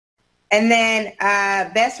And then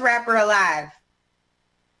best rapper alive.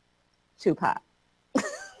 Tupac. He's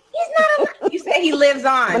not alive. You said he lives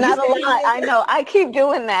on. But not alive. I know. I keep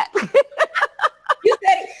doing that. You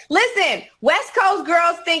said, listen, West Coast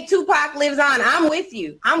girls think Tupac lives on. I'm with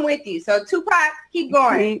you. So Tupac, keep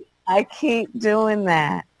going. I keep doing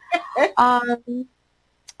that.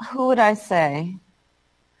 Who would I say?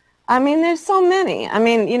 I mean, there's so many. I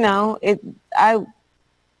mean,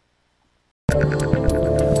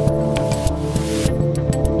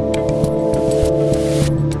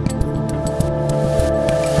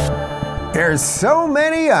 There's so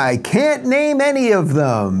many, I can't name any of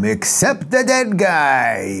them, except the dead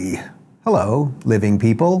guy. Hello, living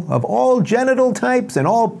people of all genital types and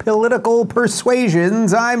all political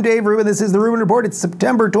persuasions. I'm Dave Rubin. This is the Rubin Report. It's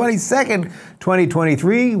September 22nd,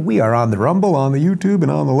 2023. We are on the Rumble, on the YouTube, and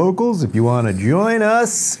on the locals. If you want to join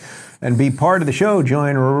us and be part of the show,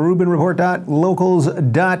 join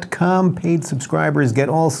rubinreport.locals.com. Paid subscribers get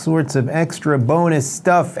all sorts of extra bonus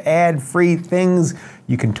stuff, ad-free things.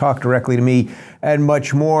 You can talk directly to me and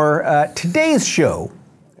much more. Today's show,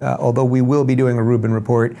 although we will be doing a Rubin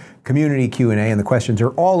Report community Q&A, and the questions are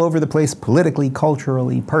all over the place, politically,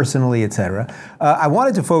 culturally, personally, etc. I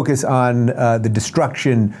wanted to focus on the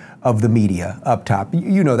destruction of the media up top.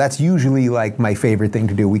 You know, that's usually like my favorite thing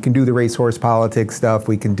to do. We can do the racehorse politics stuff,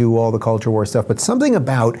 we can do all the culture war stuff, but something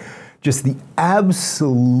about just the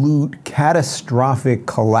absolute catastrophic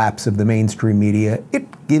collapse of the mainstream media,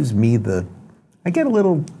 it gives me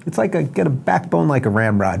it's like I get a backbone like a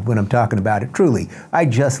ramrod when I'm talking about it. Truly, I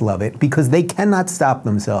just love it because they cannot stop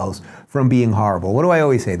themselves from being horrible. What do I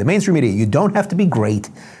always say? The mainstream media, you don't have to be great,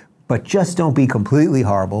 but just don't be completely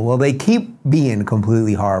horrible. Well, they keep being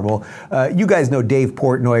completely horrible. You guys know Dave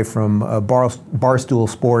Portnoy from Barstool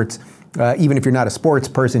Sports. Even if you're not a sports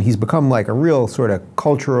person, he's become like a real sort of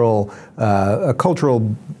cultural,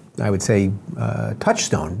 I would say,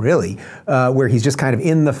 touchstone, really, where he's just kind of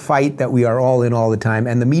in the fight that we are all in all the time.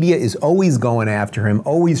 And the media is always going after him,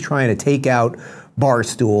 always trying to take out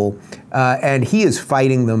Barstool, and he is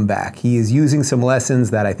fighting them back. He is using some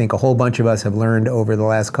lessons that I think a whole bunch of us have learned over the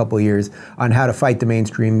last couple of years on how to fight the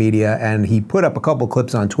mainstream media. And he put up a couple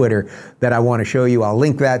clips on Twitter that I want to show you. I'll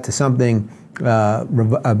link that to something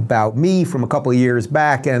about me from a couple of years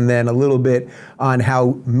back, and then a little bit on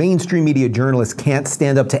how mainstream media journalists can't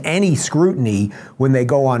stand up to any scrutiny when they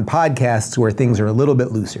go on podcasts where things are a little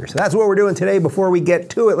bit looser. So that's what we're doing today. Before we get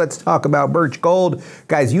to it, let's talk about Birch Gold.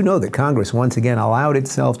 Guys, you know that Congress once again allowed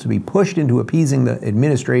itself to be pushed into appeasing the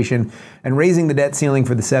administration and raising the debt ceiling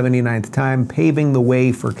for the 79th time, paving the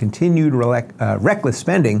way for continued reckless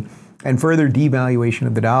spending and further devaluation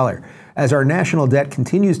of the dollar. As our national debt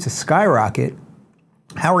continues to skyrocket,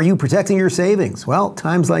 how are you protecting your savings? Well,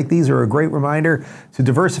 times like these are a great reminder to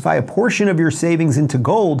diversify a portion of your savings into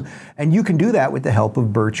gold, and you can do that with the help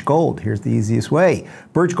of Birch Gold. Here's the easiest way.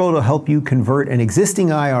 Birch Gold will help you convert an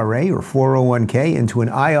existing IRA or 401k into an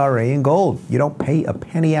IRA in gold. You don't pay a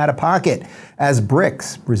penny out of pocket. As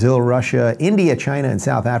BRICS, Brazil, Russia, India, China, and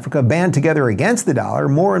South Africa, band together against the dollar,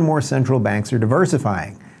 more and more central banks are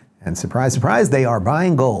diversifying. And surprise, surprise, they are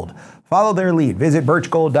buying gold. Follow their lead. Visit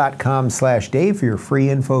birchgold.com/Dave for your free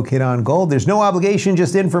info kit on gold. There's no obligation,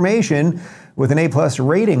 just information. With an A+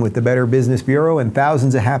 rating with the Better Business Bureau and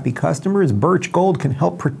thousands of happy customers, Birch Gold can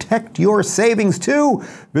help protect your savings too.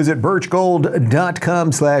 Visit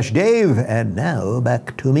birchgold.com/Dave. And now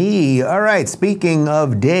back to me. All right, speaking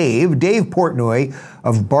of Dave Portnoy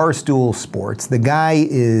of Barstool Sports. The guy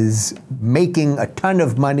is making a ton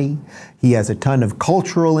of money. He has a ton of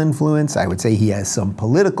cultural influence. I would say he has some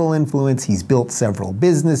political influence. He's built several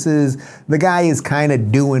businesses. The guy is kind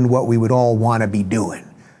of doing what we would all want to be doing.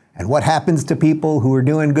 And what happens to people who are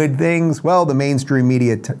doing good things? Well, the mainstream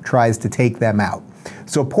media tries to take them out.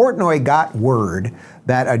 So Portnoy got word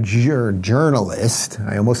that a journalist,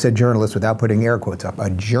 I almost said journalist without putting air quotes up,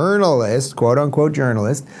 a journalist, quote unquote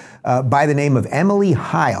journalist, by the name of Emily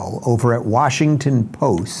Heil over at Washington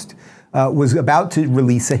Post, was about to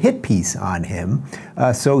release a hit piece on him.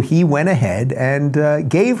 So he went ahead and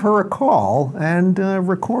gave her a call and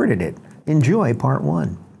recorded it. Enjoy part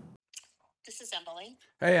one. This is Emily.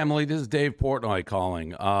 Hey, Emily, this is Dave Portnoy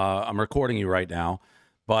calling. I'm recording you right now,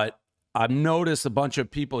 but I've noticed a bunch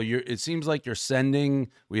of people, it seems like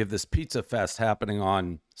we have this Pizza Fest happening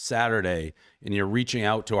on Saturday, and you're reaching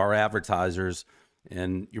out to our advertisers,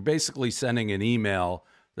 and you're basically sending an email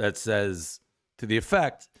that says, to the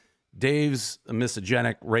effect, Dave's a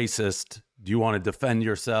misogynist, racist. Do you want to defend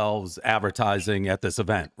yourselves advertising at this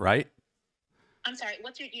event, right? I'm sorry,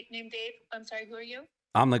 what's your name, Dave? I'm sorry, who are you?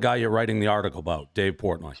 I'm the guy you're writing the article about, Dave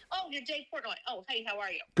Portnoy. Oh, you're Dave Portnoy. Oh, hey, how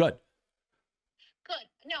are you? Good.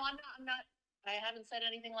 Good. No, I'm not. I haven't said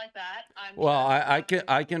anything like that. Well,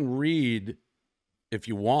 I can read if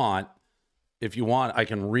you want. If you want, I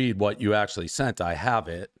can read what you actually sent. I have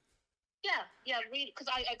it. Yeah, read, because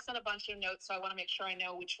I sent a bunch of notes, so I want to make sure I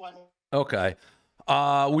know which one. Okay.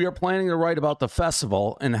 We are planning to write about the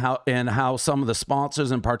festival and how some of the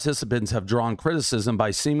sponsors and participants have drawn criticism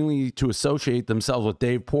by seemingly to associate themselves with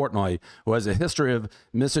Dave Portnoy, who has a history of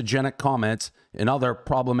misogynist comments and other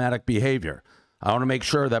problematic behavior. I want to make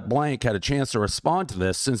sure that Blank had a chance to respond to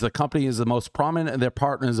this, since the company is the most prominent and they're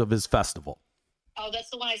partners of his festival. Oh,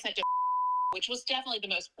 that's the one I sent to, which was definitely the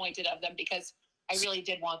most pointed of them, because I really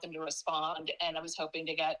did want them to respond, and I was hoping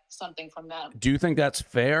to get something from them. Do you think that's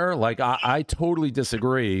fair? Like, I totally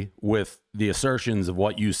disagree with the assertions of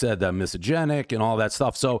what you said, that misogynic and all that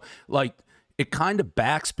stuff. So, like, it kind of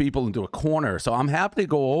backs people into a corner. So I'm happy to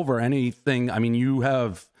go over anything. I mean,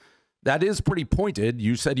 that is pretty pointed.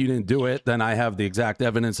 You said you didn't do it. Then I have the exact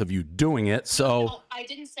evidence of you doing it. So no, I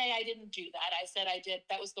didn't say I didn't do that. I said I did.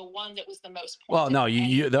 That was the one that was the most pointed. Well,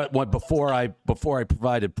 no, that one before I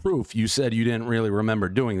provided proof, you said you didn't really remember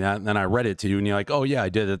doing that, and then I read it to you, and you're like, "Oh yeah, I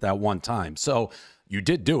did it that one time." So you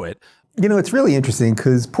did do it. You know, it's really interesting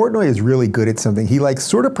because Portnoy is really good at something. He like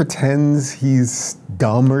sort of pretends he's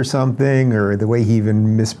dumb or something, or the way he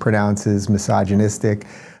even mispronounces misogynistic.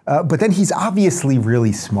 But then he's obviously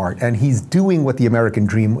really smart, and he's doing what the American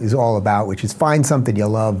dream is all about, which is find something you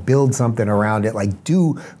love, build something around it, like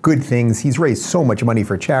do good things. He's raised so much money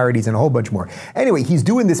for charities and a whole bunch more. Anyway, he's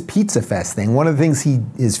doing this Pizza Fest thing. One of the things he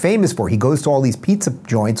is famous for, he goes to all these pizza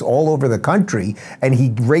joints all over the country, and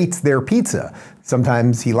he rates their pizza.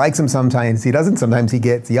 Sometimes he likes them, sometimes he doesn't. Sometimes he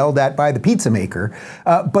gets yelled at by the pizza maker.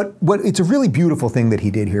 But it's a really beautiful thing that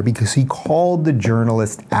he did here, because he called the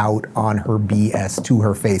journalist out on her BS to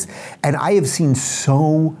her face. And I have seen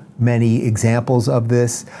so many examples of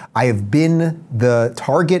this. I have been the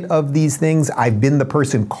target of these things. I've been the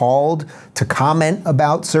person called to comment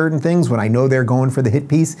about certain things when I know they're going for the hit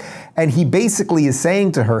piece. And he basically is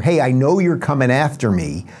saying to her, hey, I know you're coming after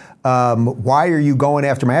me. Why are you going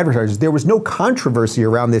after my advertisers? There was no controversy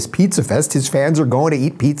around this Pizza Fest. His fans are going to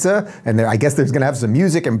eat pizza, and I guess there's going to have some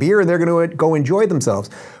music and beer, and they're going to go enjoy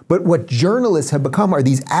themselves. But what journalists have become are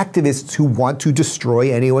these activists who want to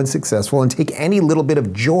destroy anyone successful and take any little bit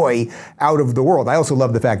of joy out of the world. I also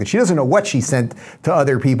love the fact that she doesn't know what she sent to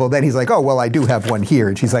other people. Then he's like, oh, well, I do have one here.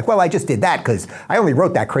 And she's like, well, I just did that because I only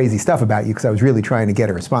wrote that crazy stuff about you because I was really trying to get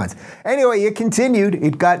a response. Anyway, it continued.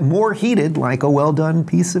 It got more heated, like a well-done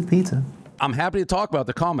piece of pizza. I'm happy to talk about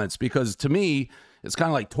the comments, because to me, it's kind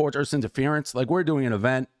of like torturous interference. Like, we're doing an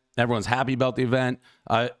event. Everyone's happy about the event.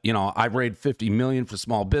 I've raised $50 million for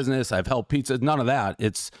small business. I've helped pizza. None of that.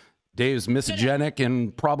 It's Dave's misogynic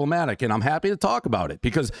and problematic, and I'm happy to talk about it,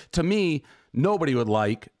 because to me, nobody would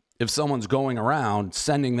like if someone's going around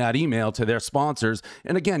sending that email to their sponsors.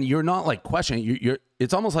 And again, you're not like questioning.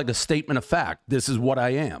 It's almost like a statement of fact. This is what I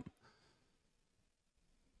am.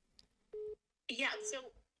 Yeah. So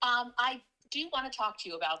I do want to talk to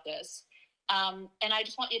you about this. And I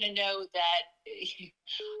just want you to know that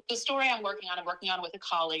the story I'm working on with a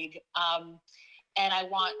colleague. And I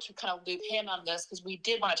want to kind of loop him on this, because we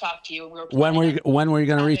did want to talk to you. And we were when were you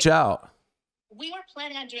going to reach out? We were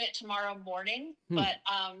planning on doing it tomorrow morning, but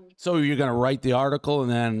so you're going to write the article and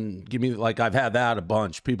then give me, like, I've had that a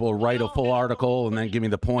bunch. People write a full article and then give me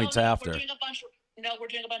the points after. We're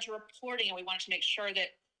doing a bunch of reporting, and we wanted to make sure that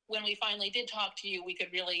when we finally did talk to you, we could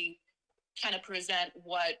really kind of present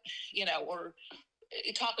what, or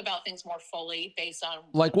talk about things more fully based on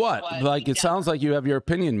like what? Like, it sounds like you have your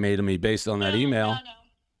opinion made of me based on that email.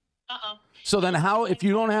 No. So then if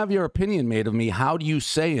you don't have your opinion made of me, how do you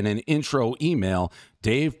say in an intro email,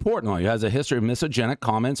 Dave Portnoy has a history of misogynist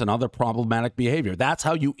comments and other problematic behavior? That's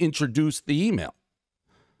how you introduce the email.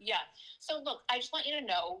 Yeah. So look, I just want you to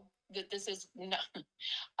know that this is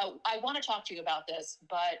I want to talk to you about this,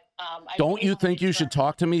 but don't you think you should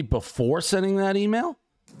talk to me before sending that email?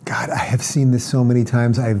 God, I have seen this so many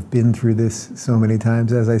times. I've been through this so many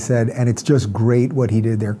times, as I said, and it's just great what he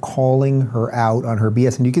did. They're calling her out on her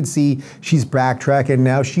BS, and you can see she's backtracking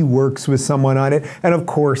now. She works with someone on it, and of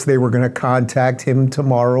course they were going to contact him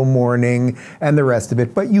tomorrow morning and the rest of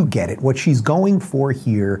it, but you get it. What she's going for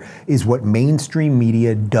here is what mainstream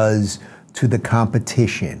media does to the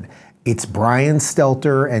competition. It's Brian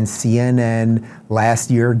Stelter and CNN last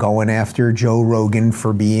year going after Joe Rogan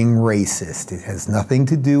for being racist. It has nothing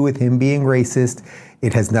to do with him being racist.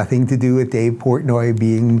 It has nothing to do with Dave Portnoy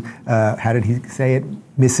being, how did he say it?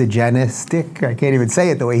 Misogynistic. I can't even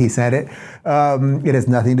say it the way he said it. It has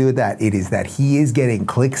nothing to do with that. It is that he is getting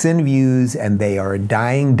clicks and views, and they are a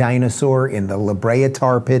dying dinosaur in the La Brea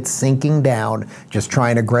tar pit, sinking down, just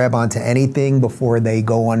trying to grab onto anything before they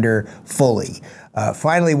go under fully.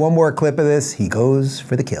 Finally, one more clip of this. He goes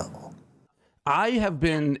for the kill. I have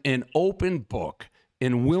been an open book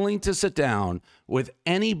and willing to sit down with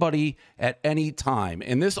anybody at any time.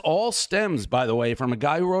 And this all stems, by the way, from a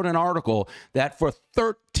guy who wrote an article that for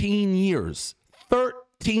 13 years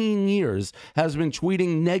has been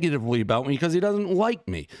tweeting negatively about me because he doesn't like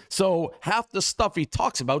me. So half the stuff he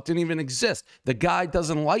talks about didn't even exist. The guy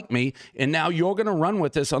doesn't like me, and now you're going to run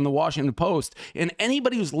with this on the Washington Post. And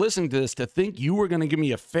anybody who's listening to this to think you were going to give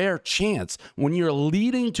me a fair chance when you're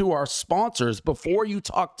leading to our sponsors before you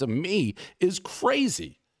talk to me is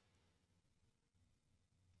crazy.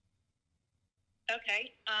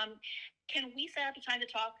 Okay. Can we set up a time to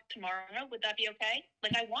talk tomorrow? Would that be okay?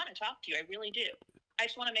 Like, I want to talk to you. I really do. I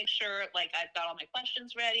just want to make sure, like, I've got all my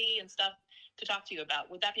questions ready and stuff to talk to you about.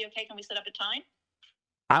 Would that be okay? Can we set up a time?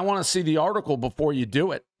 I want to see the article before you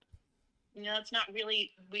do it. No, it's not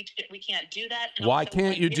really. We can't do that. And Why also,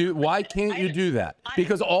 can't you do? Why can't you do that? I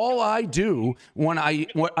Because don't all know. I do when I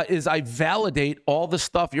validate all the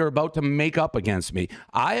stuff you're about to make up against me.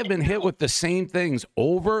 I have been hit with the same things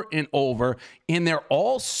over and over, and they're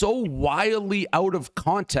all so wildly out of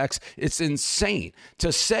context. It's insane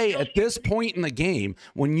to say at this point in the game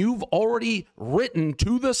when you've already written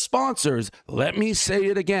to the sponsors. Let me say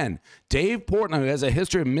it again. Dave Portnoy has a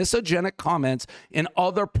history of misogynist comments and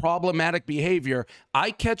other problematic behavior.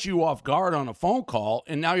 I catch you off guard on a phone call,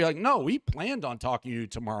 and now you're like, no, we planned on talking to you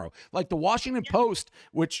tomorrow. Like the Washington Post,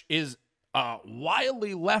 which is a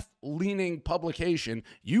wildly left-leaning publication,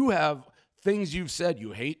 you have things you've said.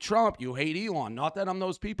 You hate Trump, you hate Elon. Not that I'm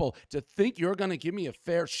those people. To think you're going to give me a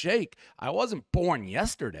fair shake. I wasn't born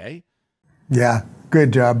yesterday. Yeah,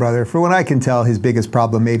 good job, brother. For what I can tell, his biggest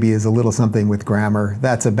problem maybe is a little something with grammar.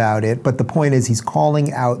 That's about it. But the point is he's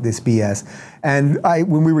calling out this BS. And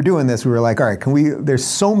when we were doing this, we were like, all right, there's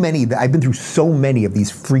so many, I've been through so many of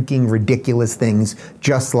these freaking ridiculous things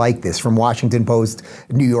just like this from Washington Post,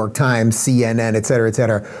 New York Times, CNN, et cetera, et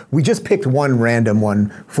cetera. We just picked one random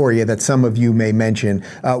one for you that some of you may mention.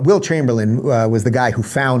 Will Chamberlain was the guy who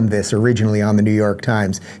found this originally on the New York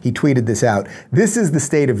Times. He tweeted this out. This is the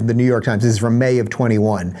state of the New York Times. This is from May of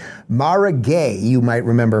 21. Mara Gay, you might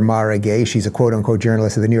remember Mara Gay. She's a quote unquote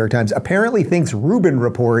journalist of the New York Times, apparently thinks Rubin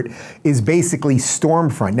report is basically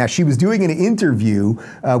Stormfront. Now, she was doing an interview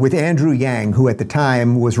with Andrew Yang, who at the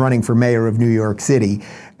time was running for mayor of New York City.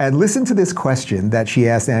 And listen to this question that she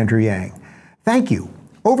asked Andrew Yang. Thank you.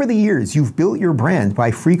 Over the years, you've built your brand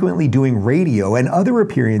by frequently doing radio and other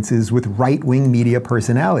appearances with right-wing media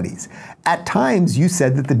personalities. At times, you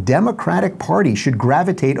said that the Democratic Party should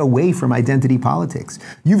gravitate away from identity politics.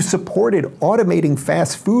 You've supported automating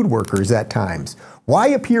fast food workers at times. Why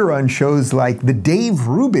appear on shows like The Dave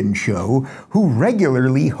Rubin Show, who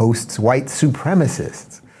regularly hosts white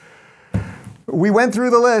supremacists? We went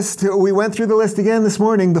through the list. We went through the list again this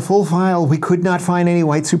morning, the full file. We could not find any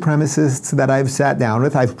white supremacists that I've sat down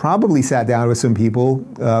with. I've probably sat down with some people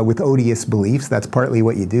with odious beliefs. That's partly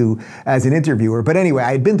what you do as an interviewer. But anyway,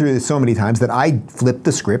 I had been through this so many times that I flipped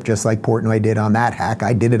the script just like Portnoy did on that hack.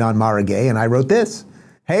 I did it on Mara Gay, and I wrote this.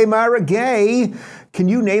 Hey, Mara Gay, can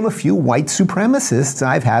you name a few white supremacists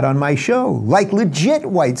I've had on my show? Like legit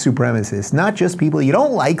white supremacists, not just people you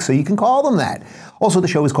don't like so you can call them that. Also, the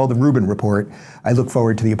show is called The Rubin Report. I look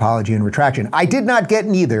forward to the apology and retraction. I did not get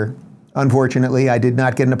neither. Unfortunately, I did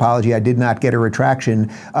not get an apology. I did not get a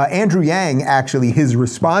retraction. Andrew Yang, actually, his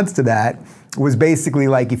response to that was basically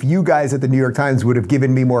like, if you guys at the New York Times would have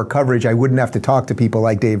given me more coverage, I wouldn't have to talk to people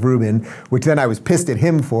like Dave Rubin, which then I was pissed at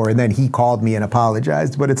him for, and then he called me and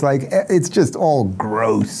apologized. But it's like, it's just all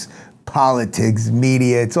gross politics,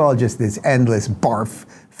 media. It's all just this endless barf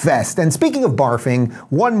fest. And speaking of barfing,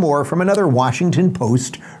 one more from another Washington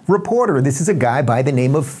Post reporter. This is a guy by the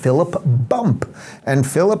name of Philip Bump. And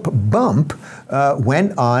Philip Bump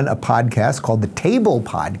went on a podcast called The Table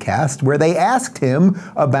Podcast, where they asked him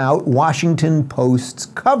about Washington Post's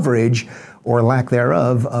coverage, or lack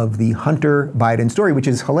thereof, of the Hunter Biden story, which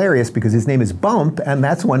is hilarious because his name is Bump, and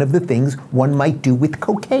that's one of the things one might do with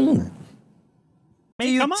cocaine.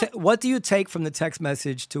 What do you take from the text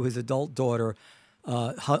message to his adult daughter,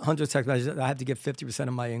 Hunter's text message, I have to give 50%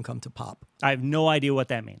 of my income to Pop? I have no idea what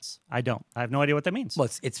that means. I don't. I have no idea what that means. Well,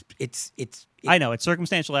 it's I know it's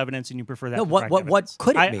circumstantial evidence, and you prefer that. No, to direct what evidence.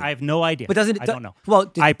 could it be? I have no idea. But doesn't it? I don't know.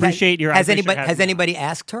 Well, I appreciate your. Has anybody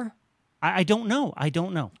asked her? I don't know. I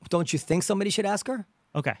don't know. Don't you think somebody should ask her?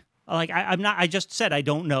 Okay. Like I'm not. I just said I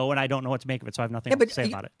don't know, and I don't know what to make of it, so I have nothing to say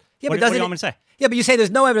about it. Yeah, what, but what do you want me to say? Yeah, but you say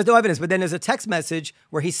there's no evidence, but then there's a text message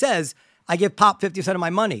where he says, "I give Pop 50% of my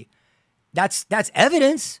money." That's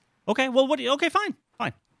evidence. Okay. Well, okay, fine.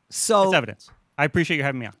 So it's evidence. I appreciate you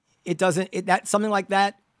having me on. It doesn't. That something like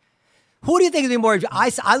that. Who do you think is more? I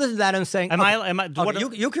listen to that and I'm saying, Am I?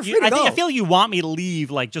 you can free to go. I feel you want me to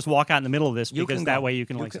leave, like just walk out in the middle of this because that way you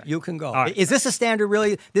can say. You can go. Right. Is this a standard?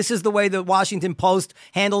 Really, this is the way the Washington Post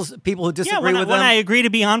handles people who disagree with them. When I agree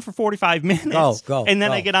to be on for 45 minutes, go, and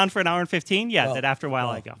then go. I get on for an hour and 15. Yeah, Go, that after a while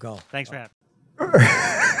I go. go. Thanks for having me.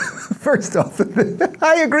 First off,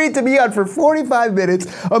 I agreed to be on for 45 minutes.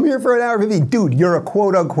 I'm here for an hour and 15. Dude, you're a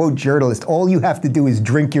quote-unquote journalist. All you have to do is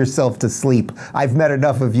drink yourself to sleep. I've met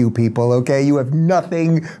enough of you people, okay? You have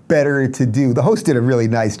nothing better to do. The host did a really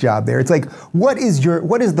nice job there. It's like, what is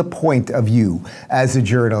the point of you as a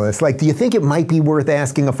journalist? Like, do you think it might be worth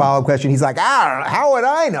asking a follow-up question? He's like, how would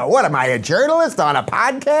I know? What, am I a journalist on a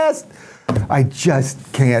podcast? I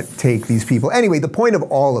just can't take these people. Anyway, the point of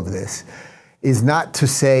all of this is not to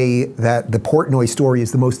say that the Portnoy story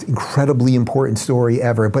is the most incredibly important story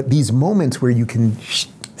ever, but these moments where you can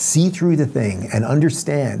see through the thing and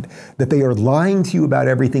understand that they are lying to you about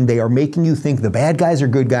everything. They are making you think the bad guys are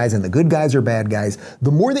good guys and the good guys are bad guys. The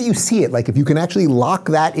more that you see it, like if you can actually lock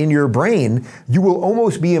that in your brain, you will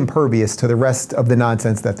almost be impervious to the rest of the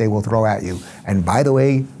nonsense that they will throw at you. And by the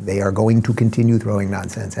way, they are going to continue throwing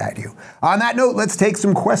nonsense at you. On that note, let's take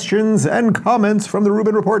some questions and comments from the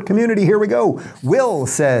Rubin Report community. Here we go. Will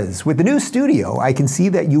says, with the new studio, I can see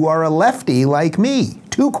that you are a lefty like me.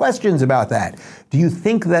 2 questions about that. Do you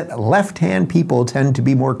think that left-hand people tend to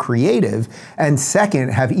be more creative? And second,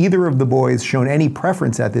 have either of the boys shown any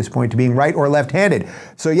preference at this point to being right or left-handed?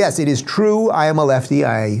 So yes, it is true, I am a lefty.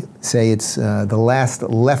 I say it's the last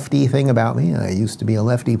lefty thing about me. I used to be a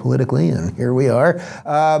lefty politically, and here we are.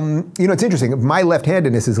 It's interesting. My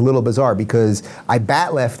left-handedness is a little bizarre because I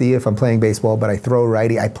bat lefty if I'm playing baseball, but I throw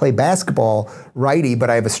righty. I play basketball righty, but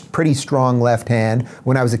I have a pretty strong left hand.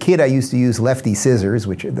 When I was a kid, I used to use lefty scissors,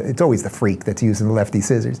 which it's always the freak that's using the lefty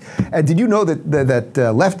scissors. And did you know that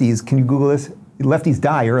lefties, can you Google this? Lefties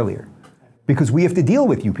die earlier because we have to deal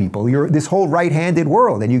with you people. You're this whole right-handed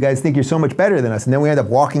world, and you guys think you're so much better than us, and then we end up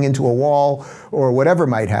walking into a wall or whatever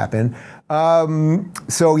might happen.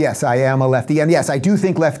 So yes, I am a lefty. And yes, I do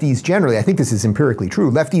think lefties generally, I think this is empirically true,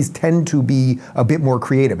 lefties tend to be a bit more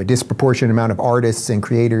creative. A disproportionate amount of artists and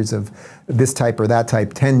creators of this type or that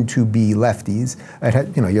type tend to be lefties.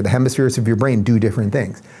 The hemispheres of your brain do different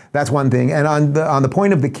things. That's one thing. And on the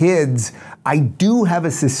point of the kids, I do have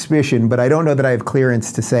a suspicion, but I don't know that I have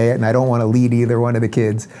clearance to say it, and I don't want to lead either one of the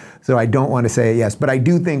kids. So I don't want to say it, yes. But I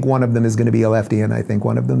do think one of them is going to be a lefty, and I think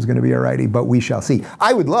one of them is going to be a righty, but we shall see.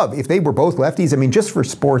 I would love if they were both lefties. I mean, just for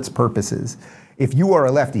sports purposes, if you are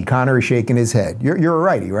a lefty, Connor is shaking his head. You're a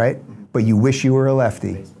righty, right? But you wish you were a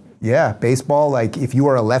lefty. Yeah, baseball, like if you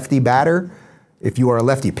are a lefty batter, if you are a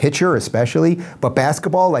lefty pitcher especially, but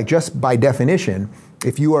basketball, like just by definition,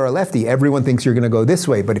 if you are a lefty, everyone thinks you're going to go this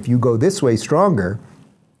way, but if you go this way stronger,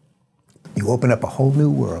 you open up a whole new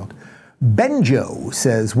world. Benjo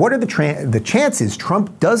says, what are the chances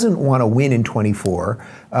Trump doesn't want to win in 24,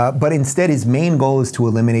 but instead his main goal is to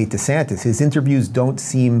eliminate DeSantis? His interviews don't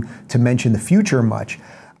seem to mention the future much.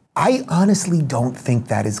 I honestly don't think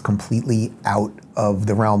that is completely out of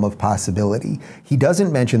the realm of possibility. He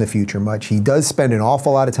doesn't mention the future much. He does spend an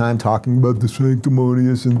awful lot of time talking about the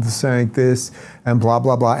sanctimonious and the sanctus and blah,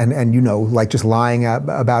 blah, blah, and just lying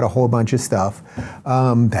about a whole bunch of stuff.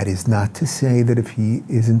 That is not to say that if he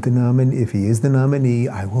is the nominee,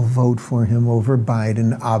 I will vote for him over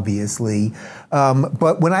Biden, obviously.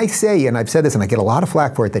 But when I say, and I've said this and I get a lot of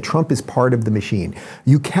flack for it, that Trump is part of the machine,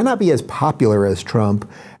 you cannot be as popular as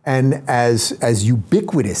Trump and as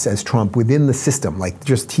ubiquitous as Trump within the system.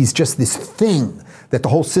 He's just this thing that the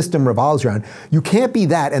whole system revolves around. You can't be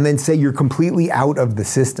that and then say you're completely out of the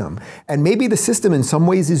system. And maybe the system in some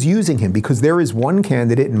ways is using him, because there is one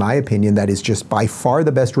candidate, in my opinion, that is just by far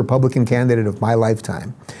the best Republican candidate of my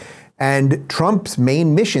lifetime. And Trump's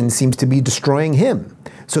main mission seems to be destroying him.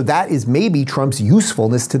 So that is maybe Trump's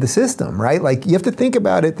usefulness to the system, right? Like, you have to think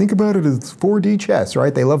about it as 4D chess,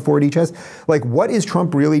 right? They love 4D chess. Like, what is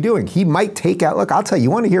Trump really doing? He might take out, look, I'll tell you,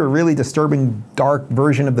 you want to hear a really disturbing, dark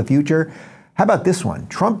version of the future? How about this one?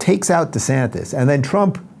 Trump takes out DeSantis, and then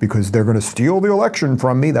Trump, because they're going to steal the election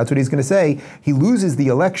from me, that's what he's going to say, he loses the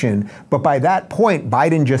election, but by that point,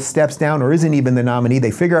 Biden just steps down or isn't even the nominee.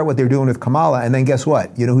 They figure out what they're doing with Kamala, and then guess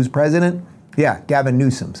what? You know who's president? Yeah, Gavin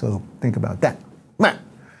Newsom, so think about that.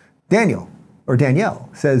 Danielle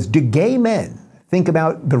says, do gay men think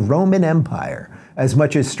about the Roman Empire as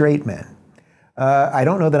much as straight men? I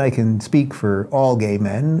don't know that I can speak for all gay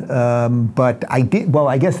men, but I did. Well,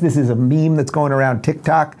 I guess this is a meme that's going around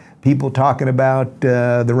TikTok. People talking about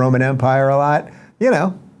the Roman Empire a lot. You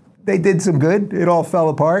know, they did some good. It all fell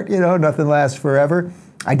apart. You know, nothing lasts forever.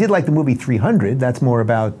 I did like the movie 300. That's more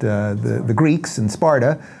about the Greeks and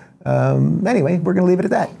Sparta. Anyway, we're going to leave it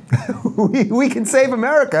at that. we can save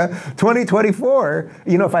America 2024.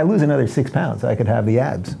 You know, if I lose another 6 pounds, I could have the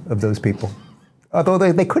abs of those people. Although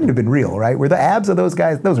they couldn't have been real, right? Were the abs of those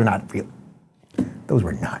guys? Those are not real. Those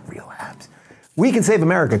were not real abs. We Can Save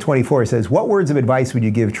America 24 says, what words of advice would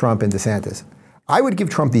you give Trump and DeSantis? I would give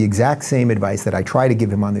Trump the exact same advice that I try to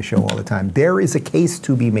give him on this show all the time. There is a case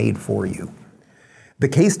to be made for you. The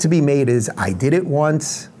case to be made is, I did it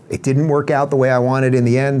once. It didn't work out the way I wanted in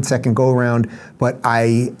the end, second go around, but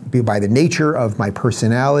by the nature of my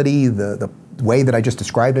personality, the way that I just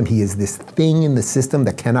described him, he is this thing in the system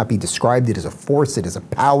that cannot be described. It is a force, it is a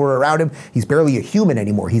power around him. He's barely a human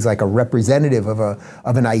anymore. He's like a representative of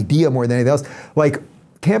an idea more than anything else. Like,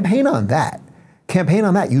 campaign on that. Campaign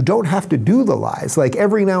on that. You don't have to do the lies. Like,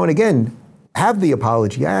 every now and again, have the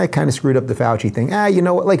apology. I kind of screwed up the Fauci thing. You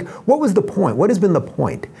know what? Like, what was the point? What has been the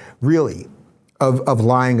point, really, of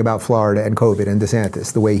lying about Florida and COVID and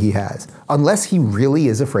DeSantis the way he has? Unless he really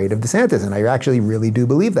is afraid of DeSantis, and I actually really do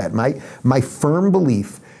believe that. My firm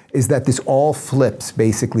belief is that this all flips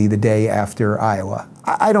basically the day after Iowa.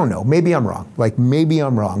 I don't know. Maybe I'm wrong. Like, maybe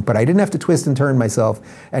I'm wrong. But I didn't have to twist and turn myself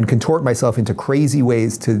and contort myself into crazy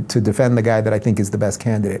ways to defend the guy that I think is the best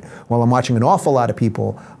candidate, while I'm watching an awful lot of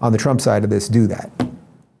people on the Trump side of this do that.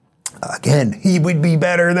 Again, he would be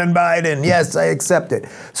better than Biden. Yes, I accept it.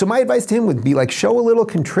 So my advice to him would be, like, show a little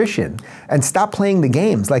contrition and stop playing the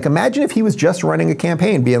games. Like, imagine if he was just running a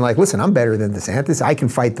campaign being like, listen, I'm better than DeSantis. I can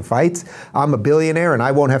fight the fights. I'm a billionaire and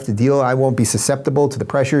I won't have to deal. I won't be susceptible to the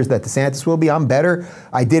pressures that DeSantis will be. I'm better.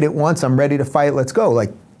 I did it once. I'm ready to fight. Let's go.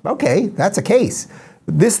 Like, okay, that's a case.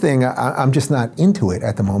 This thing, I'm just not into it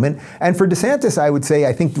at the moment. And for DeSantis, I would say,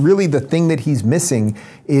 I think really the thing that he's missing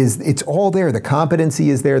is it's all there. The competency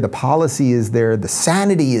is there. The policy is there. The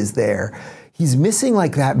sanity is there. He's missing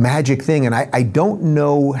like that magic thing. And I don't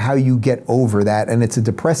know how you get over that. And it's a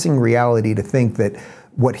depressing reality to think that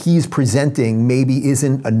what he's presenting maybe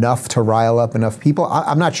isn't enough to rile up enough people.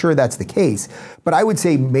 I'm not sure that's the case. But I would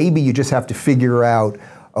say maybe you just have to figure out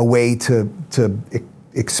a way to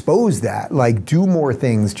expose that, like do more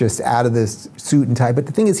things just out of this suit and tie. But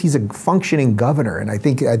the thing is, he's a functioning governor, and I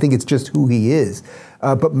think it's just who he is.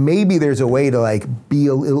 But maybe there's a way to like be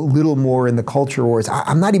a little more in the culture wars.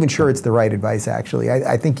 I'm not even sure it's the right advice, actually.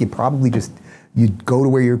 I think you probably you go to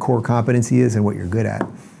where your core competency is and what you're good at.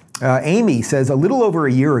 Amy says, a little over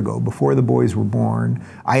a year ago, before the boys were born,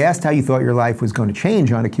 I asked how you thought your life was going to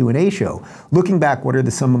change on a Q&A show. Looking back, what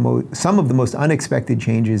are some of the most unexpected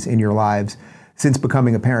changes in your lives since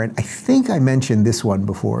becoming a parent? I think I mentioned this one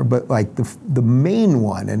before, but like the main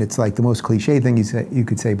one, and it's like the most cliche thing you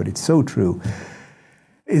could say, but it's so true,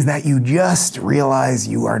 is that you just realize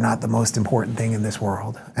you are not the most important thing in this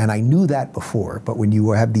world. And I knew that before, but when you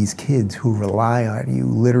have these kids who rely on you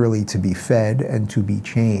literally to be fed and to be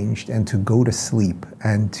changed and to go to sleep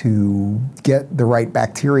and to get the right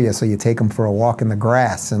bacteria so you take them for a walk in the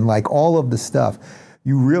grass and like all of the stuff,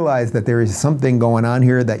 you realize that there is something going on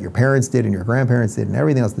here that your parents did and your grandparents did and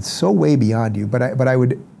everything else that's so way beyond you. But I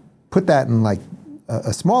would put that in like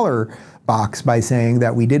a smaller box by saying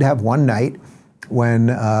that we did have one night when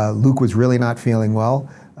Luke was really not feeling well,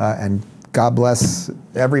 and God bless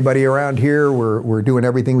everybody around here. We're doing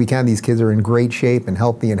everything we can. These kids are in great shape and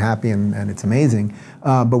healthy and happy, and it's amazing.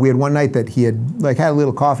 But we had one night that he had like had a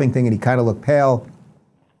little coughing thing and he kind of looked pale.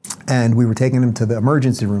 And we were taking him to the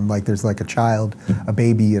emergency room, like there's like a child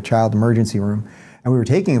emergency room. And we were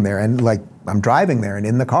taking him there, and like I'm driving there, and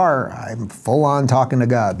in the car, I'm full on talking to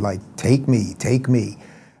God, like, take me, take me.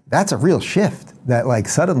 That's a real shift, that like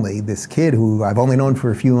suddenly this kid who I've only known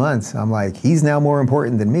for a few months, I'm like, he's now more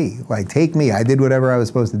important than me. Like, take me, I did whatever I was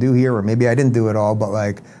supposed to do here, or maybe I didn't do it all, but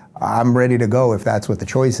like, I'm ready to go if that's what the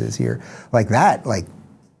choice is here. Like that, like,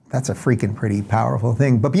 that's a freaking pretty powerful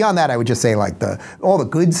thing. But beyond that, I would just say like all the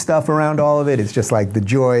good stuff around all of it is just like the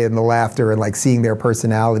joy and the laughter and like seeing their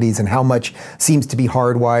personalities and how much seems to be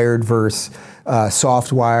hardwired versus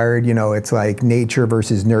soft-wired. You know, it's like nature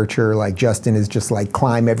versus nurture. Like Justin is just like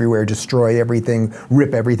climb everywhere, destroy everything,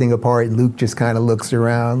 rip everything apart. And Luke just kind of looks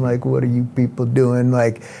around like, what are you people doing?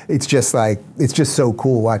 Like, it's just so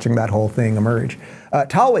cool watching that whole thing emerge.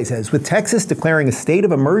 Talway says, with Texas declaring a state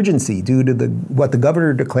of emergency due to what the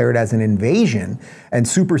governor declared as an invasion and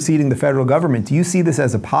superseding the federal government, do you see this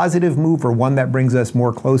as a positive move or one that brings us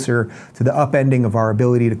more closer to the upending of our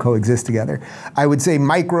ability to coexist together? I would say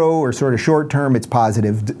micro or sort of short term, it's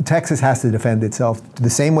positive. Texas has to defend itself the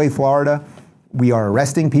same way Florida. We are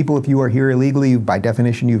arresting people if you are here illegally. By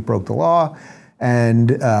definition, you've broke the law. And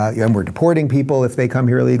we're deporting people if they come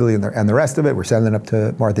here illegally, and the rest of it, we're sending up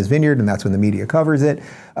to Martha's Vineyard, and that's when the media covers it.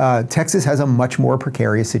 Texas has a much more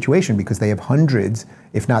precarious situation because they have hundreds,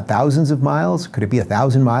 if not thousands of miles. Could it be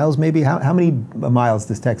 1,000 miles maybe? How many miles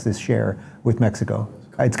does Texas share with Mexico?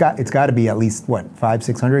 It's got to be at least, what, 500,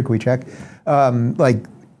 600? Can we check?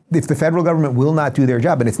 If the federal government will not do their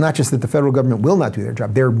job, and it's not just that the federal government will not do their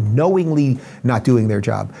job, they're knowingly not doing their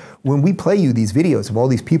job. When we play you these videos of all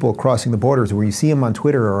these people crossing the borders, where you see them on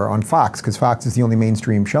Twitter or on Fox, because Fox is the only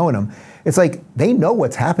mainstream showing them, it's like they know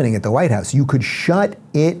what's happening at the White House. You could shut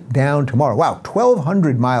it down tomorrow. Wow,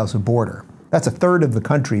 1,200 miles of border. That's a third of the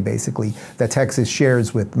country, basically, that Texas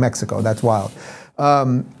shares with Mexico. That's wild.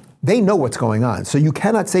 They know what's going on. So you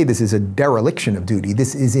cannot say this is a dereliction of duty.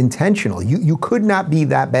 This is intentional. You could not be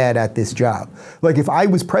that bad at this job. Like if I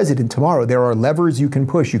was president tomorrow, there are levers you can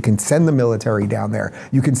push. You can send the military down there.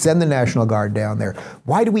 You can send the National Guard down there.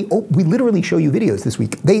 Why do we literally show you videos this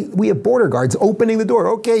week. We have border guards opening the door.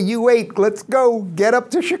 Okay, you wait, let's go. Get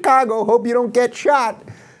up to Chicago. Hope you don't get shot.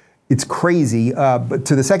 It's crazy. But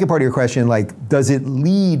to the second part of your question, like, does it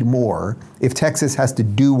lead more if Texas has to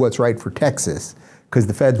do what's right for Texas? Because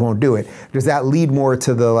the feds won't do it. Does that lead more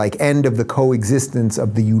to the end of the coexistence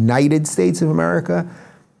of the United States of America?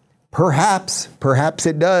 Perhaps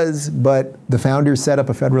it does, but the founders set up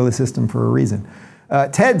a federalist system for a reason.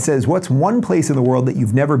 Ted says, what's one place in the world that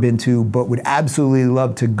you've never been to but would absolutely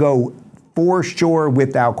love to go? For sure,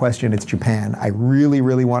 without question, it's Japan. I really,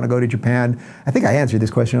 really want to go to Japan. I think I answered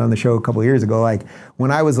this question on the show a couple of years ago. Like when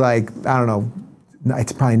I was I don't know,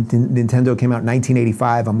 it's probably Nintendo came out in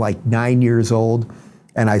 1985. I'm 9 years old.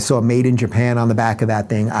 And I saw Made in Japan on the back of that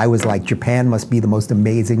thing. I was like, Japan must be the most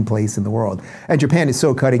amazing place in the world. And Japan is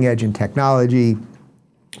so cutting edge in technology.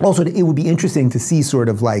 Also, it would be interesting to see sort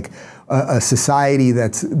of a society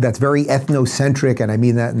that's very ethnocentric, and I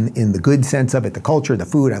mean that in the good sense of it, the culture, the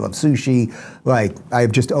food. I love sushi.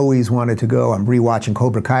 I've just always wanted to go. I'm rewatching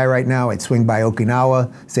Cobra Kai right now. I'd swing by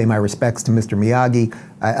Okinawa, say my respects to Mr. Miyagi.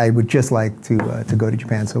 I would just like to go to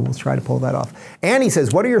Japan, so we'll try to pull that off. Annie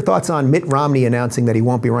says, what are your thoughts on Mitt Romney announcing that he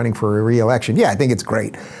won't be running for a re-election? Yeah, I think it's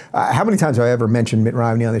great. How many times have I ever mentioned Mitt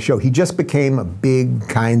Romney on the show? He just became a big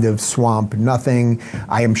kind of swamp, nothing.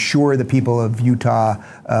 I am sure the people of Utah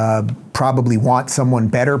probably want someone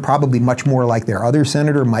better, probably much more like their other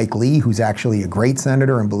senator, Mike Lee, who's actually a great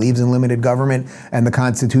senator and believes in limited government and the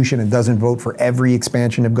Constitution and doesn't vote for every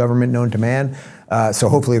expansion of government known to man. So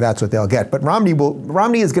hopefully that's what they'll get. But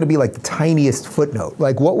Romney is going to be like the tiniest footnote.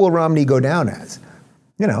 Like, what will Romney go down as?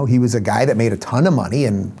 You know, he was a guy that made a ton of money,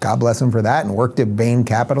 and God bless him for that, and worked at Bain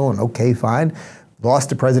Capital, and okay, fine.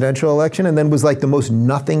 Lost a presidential election, and then was like the most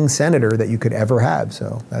nothing senator that you could ever have.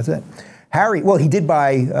 So that's it. Harry, well, he did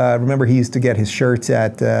buy, remember he used to get his shirts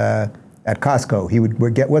at Costco. He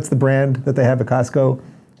would get, what's the brand that they have at Costco?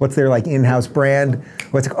 What's their in-house brand?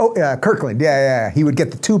 Kirkland. Yeah. He would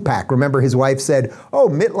get the 2-pack. Remember his wife said, oh,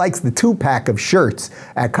 Mitt likes the 2-pack of shirts.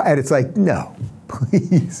 And it's like, no,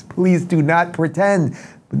 please do not pretend.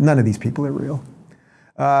 But none of these people are real.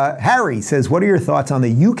 Harry says, what are your thoughts on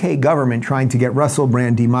the UK government trying to get Russell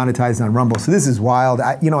Brand demonetized on Rumble? So this is wild.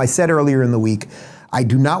 I said earlier in the week, I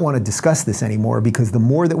do not want to discuss this anymore because the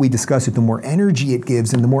more that we discuss it, the more energy it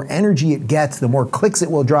gives, and the more energy it gets, the more clicks it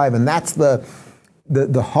will drive. And that's the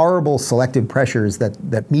horrible selective pressures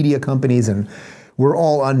that media companies and we're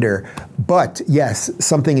all under. But yes,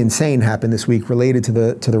 something insane happened this week related to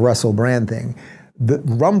the Russell Brand thing. The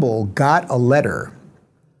Rumble got a letter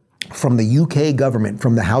from the UK government,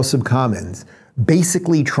 from the House of Commons,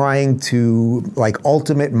 basically trying to,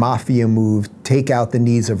 ultimate mafia move, take out the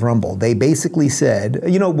knees of Rumble. They basically said,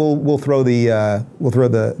 we'll throw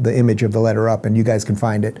the image of the letter up, and you guys can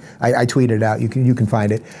find it. I tweeted it out. You can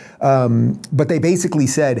find it. But they basically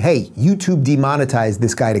said, hey, YouTube demonetized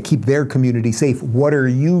this guy to keep their community safe. What are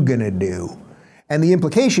you gonna do? And the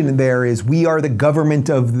implication in there is, we are the government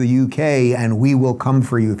of the UK, and we will come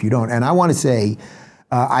for you if you don't. And I want to say,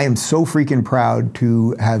 I am so freaking proud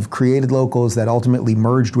to have created Locals that ultimately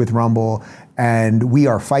merged with Rumble. And we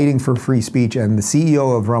are fighting for free speech. And the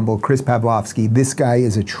CEO of Rumble, Chris Pavlovsky, this guy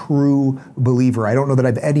is a true believer. I don't know that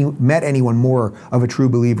I've met anyone more of a true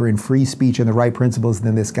believer in free speech and the right principles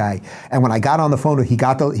than this guy. And when I got on the phone, he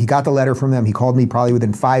got the letter from them. He called me probably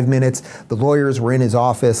within 5 minutes. The lawyers were in his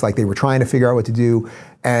office, like they were trying to figure out what to do.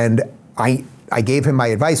 And I gave him my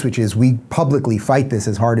advice, which is we publicly fight this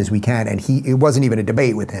as hard as we can. And it wasn't even a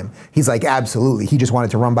debate with him. He's like, absolutely. He just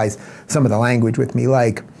wanted to run by some of the language with me.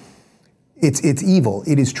 Like, it's evil.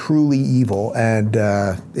 It is truly evil. And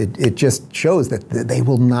it just shows that they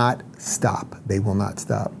will not stop. They will not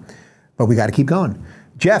stop. But we got to keep going.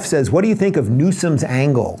 Jeff says, what do you think of Newsom's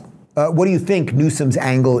angle? What do you think Newsom's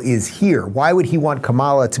angle is here? Why would he want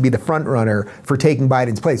Kamala to be the front runner for taking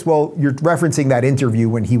Biden's place? Well, you're referencing that interview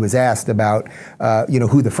when he was asked about,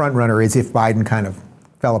 who the front runner is if Biden kind of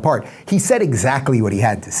fell apart. He said exactly what he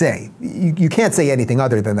had to say. You can't say anything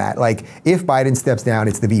other than that. Like, if Biden steps down,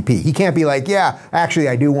 it's the VP. He can't be like, yeah, actually,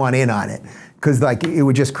 I do want in on it. Because like it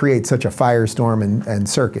would just create such a firestorm and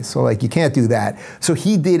circus. So like you can't do that. So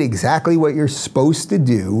he did exactly what you're supposed to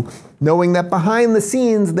do, knowing that behind the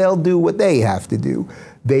scenes, they'll do what they have to do.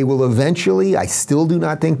 They will eventually, I still do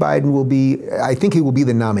not think Biden will be, I think he will be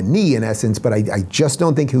the nominee in essence, but I just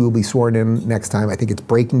don't think he will be sworn in next time. I think it's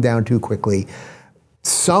breaking down too quickly.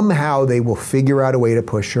 Somehow they will figure out a way to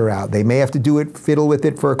push her out. They may have to fiddle with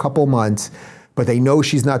it for a couple months, but they know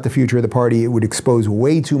she's not the future of the party. It would expose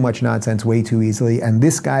way too much nonsense way too easily. And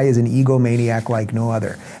this guy is an egomaniac like no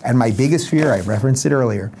other. And my biggest fear, I referenced it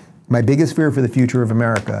earlier, my biggest fear for the future of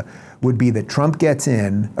America would be that Trump gets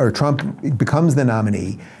in, or Trump becomes the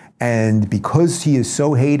nominee, and because he is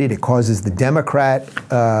so hated, it causes the Democrat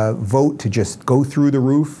vote to just go through the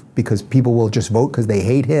roof because people will just vote because they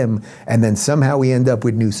hate him, and then somehow we end up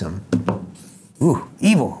with Newsom. Ooh,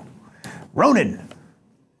 evil. Ronan.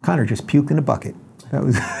 Connor just puked in a bucket. That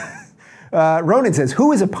was. Ronan says,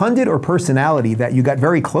 who is a pundit or personality that you got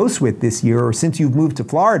very close with this year or since you've moved to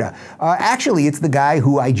Florida? Actually, it's the guy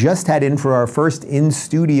who I just had in for our first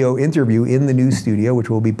in-studio interview in the new studio, which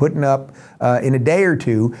we'll be putting up in a day or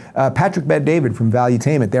two. Patrick Bet-David from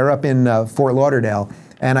Valuetainment. They're up in Fort Lauderdale.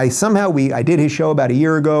 And I did his show about a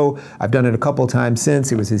year ago. I've done it a couple times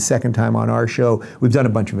since. It was his second time on our show. We've done a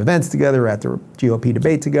bunch of events together, at the GOP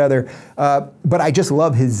debate together. But I just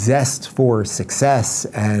love his zest for success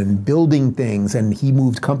and building things. And he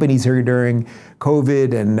moved companies here during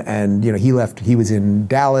COVID. And he left, he was in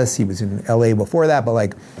Dallas, he was in LA before that, but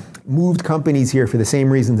like, moved companies here for the same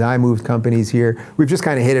reasons I moved companies here. We've just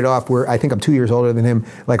kind of hit it off. I think I'm 2 years older than him.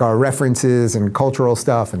 Like our references and cultural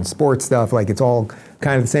stuff and sports stuff, like it's all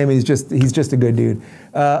kind of the same. He's just a good dude.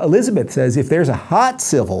 Elizabeth says, if there's a hot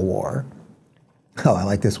civil war, oh, I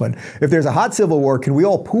like this one. If there's a hot civil war, can we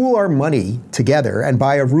all pool our money together and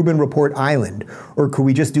buy a Rubin Report island? Or could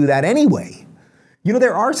we just do that anyway?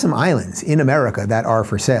 There are some islands in America that are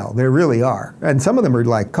for sale. There really are. And some of them are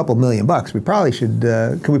like a couple $1,000,000. We probably should,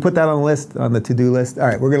 can we put that on the list, on the to-do list? All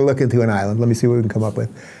right, we're going to look into an island. Let me see what we can come up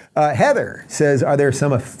with. Heather says, are there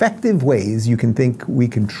some effective ways you can think we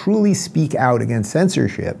can truly speak out against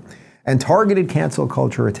censorship and targeted cancel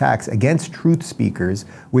culture attacks against truth speakers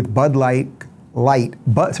with Bud Light-like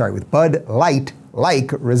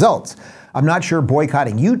results? I'm not sure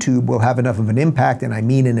boycotting YouTube will have enough of an impact, and I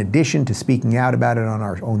mean in addition to speaking out about it on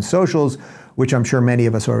our own socials, which I'm sure many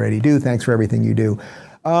of us already do. Thanks for everything you do.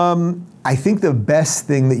 I think the best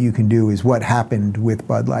thing that you can do is what happened with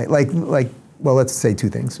Bud Light. Well, let's say two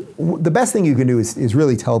things. The best thing you can do is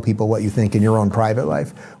really tell people what you think in your own private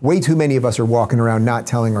life. Way too many of us are walking around not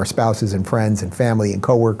telling our spouses and friends and family and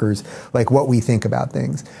coworkers like what we think about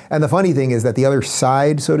things. And the funny thing is that the other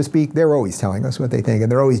side, so to speak, they're always telling us what they think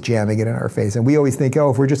and they're always jamming it in our face. And we always think,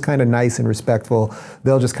 oh, if we're just kind of nice and respectful,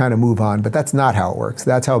 they'll just kind of move on. But that's not how it works.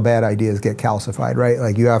 That's how bad ideas get calcified, right?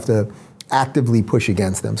 Like you have to actively push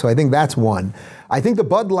against them. So I think that's one. I think the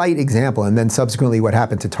Bud Light example, and then subsequently what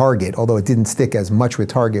happened to Target, although it didn't stick as much with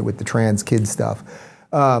Target with the trans kid stuff,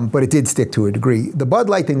 but it did stick to a degree. The Bud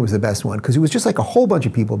Light thing was the best one because it was just like a whole bunch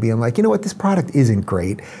of people being like, you know what, this product isn't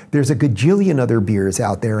great. There's a gajillion other beers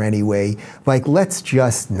out there anyway. Like, let's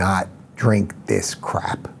just not drink this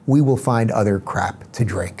crap. We will find other crap to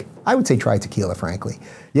drink. I would say try tequila, frankly.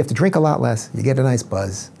 You have to drink a lot less. You get a nice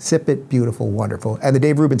buzz. Sip it, beautiful, wonderful. And the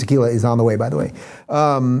Dave Rubin tequila is on the way, by the way.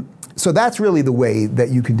 So that's really the way that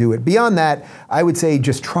you can do it. Beyond that, I would say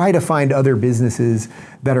just try to find other businesses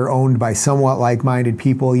that are owned by somewhat like-minded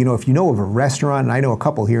people. If you know of a restaurant, and I know a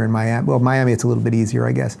couple here in Miami. Well, Miami, it's a little bit easier,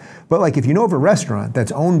 I guess. But like if you know of a restaurant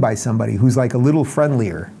that's owned by somebody who's like a little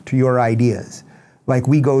friendlier to your ideas, like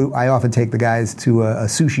I often take the guys to a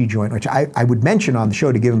sushi joint, which I would mention on the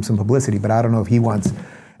show to give him some publicity, but I don't know if he wants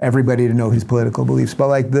everybody to know his political beliefs. But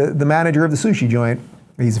like the manager of the sushi joint,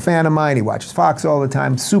 he's a fan of mine. He watches Fox all the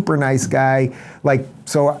time. Super nice guy. Like,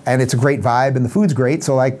 so, and it's a great vibe and the food's great.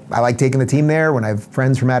 So like, I like taking the team there. When I have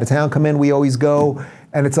friends from out of town come in, we always go.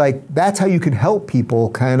 And it's like, that's how you can help people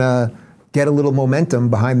kind of get a little momentum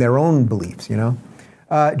behind their own beliefs, you know?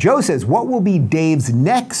 Joe says, what will be Dave's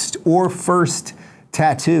next or first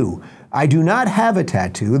tattoo? I do not have a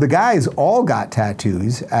tattoo. The guys all got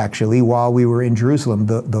tattoos, actually, while we were in Jerusalem.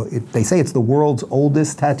 They say it's the world's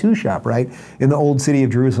oldest tattoo shop, right? In the old city of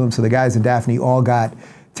Jerusalem. So the guys in Daphne all got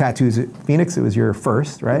tattoos. Phoenix, it was your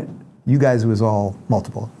first, right? You guys, it was all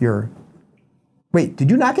multiple. Wait,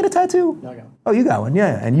 did you not get a tattoo? No, I got one. Oh, you got one,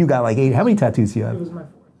 yeah. And you got like 8. How many tattoos do you have? It was my 4.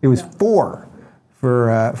 It was 4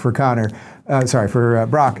 for Connor. For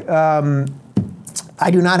Brock. I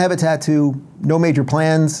do not have a tattoo. No major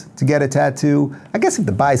plans to get a tattoo. I guess if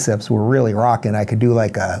the biceps were really rocking, I could do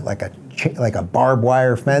like a barbed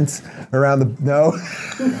wire fence around the. No.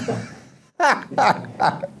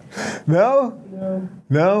 No.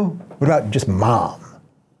 No. What about just mom?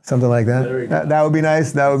 Something like that. That would be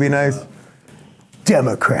nice. That would be nice.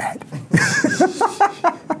 Democrat.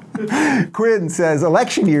 Quinn says,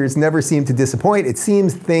 election years never seem to disappoint. It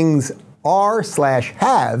seems things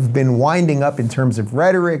are/have been winding up in terms of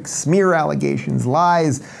rhetoric, smear allegations,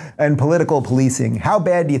 lies, and political policing. How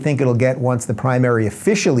bad do you think it'll get once the primary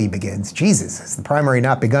officially begins? Jesus, has the primary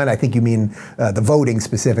not begun? I think you mean the voting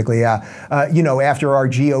specifically. After our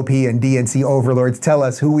GOP and DNC overlords tell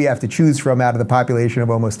us who we have to choose from out of the population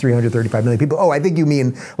of almost 335 million people. Oh, I think you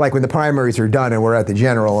mean like when the primaries are done and we're at the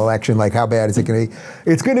general election, like how bad is it going to be?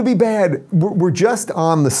 It's going to be bad. We're just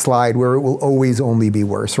on the slide where it will always only be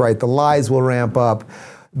worse, right? The lies will ramp up.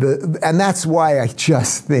 And that's why I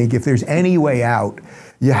just think if there's any way out,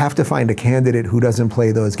 you have to find a candidate who doesn't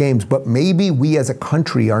play those games. But maybe we as a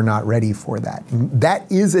country are not ready for that.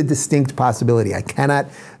 That is a distinct possibility. I cannot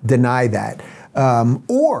deny that.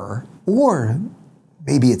 Or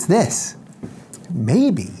maybe it's this.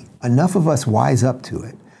 Maybe enough of us wise up to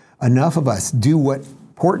it. Enough of us do what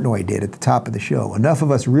Portnoy did at the top of the show. Enough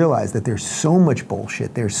of us realize that there's so much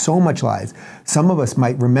bullshit, there's so much lies. Some of us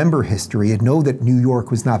might remember history and know that New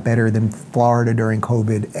York was not better than Florida during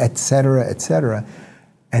COVID, et cetera, et cetera.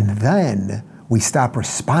 And then we stop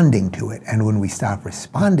responding to it. And when we stop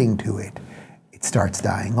responding to it, it starts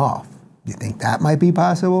dying off. You think that might be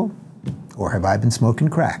possible? Or have I been smoking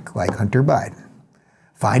crack like Hunter Biden?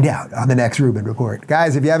 Find out on the next Rubin Report.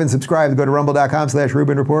 Guys, if you haven't subscribed, go to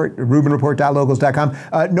rumble.com/Rubin Report, rubinreport.locals.com.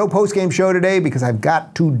 No post-game show today because I've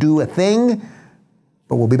got to do a thing,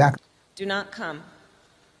 but we'll be back. Do not come.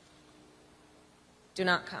 Do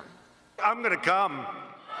not come. I'm going to come.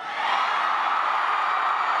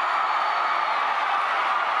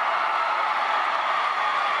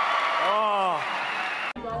 Oh.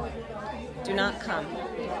 Do not come.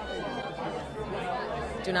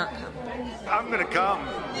 Do not come. I'm going to come.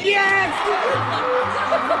 Yes!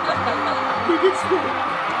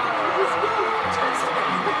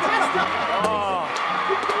 Oh.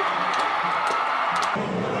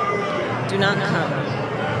 Do not come.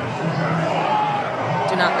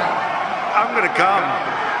 Do not come. I'm going to come.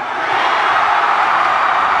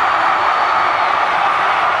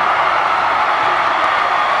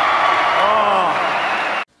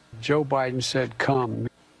 Joe Biden said, come.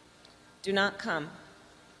 Do not come.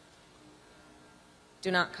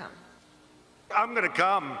 Do not come. I'm going to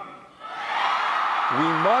come. We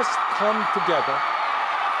must come together.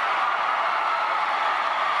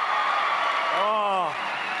 Oh.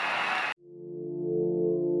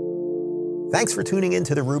 Thanks for tuning in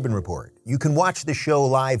to the Rubin Report. You can watch the show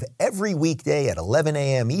live every weekday at 11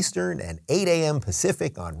 a.m. Eastern and 8 a.m.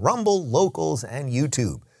 Pacific on Rumble, Locals, and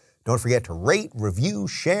YouTube. Don't forget to rate, review,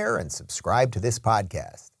 share, and subscribe to this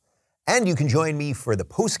podcast. And you can join me for the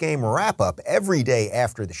post-game wrap-up every day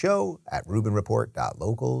after the show at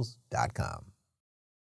rubinreport.locals.com.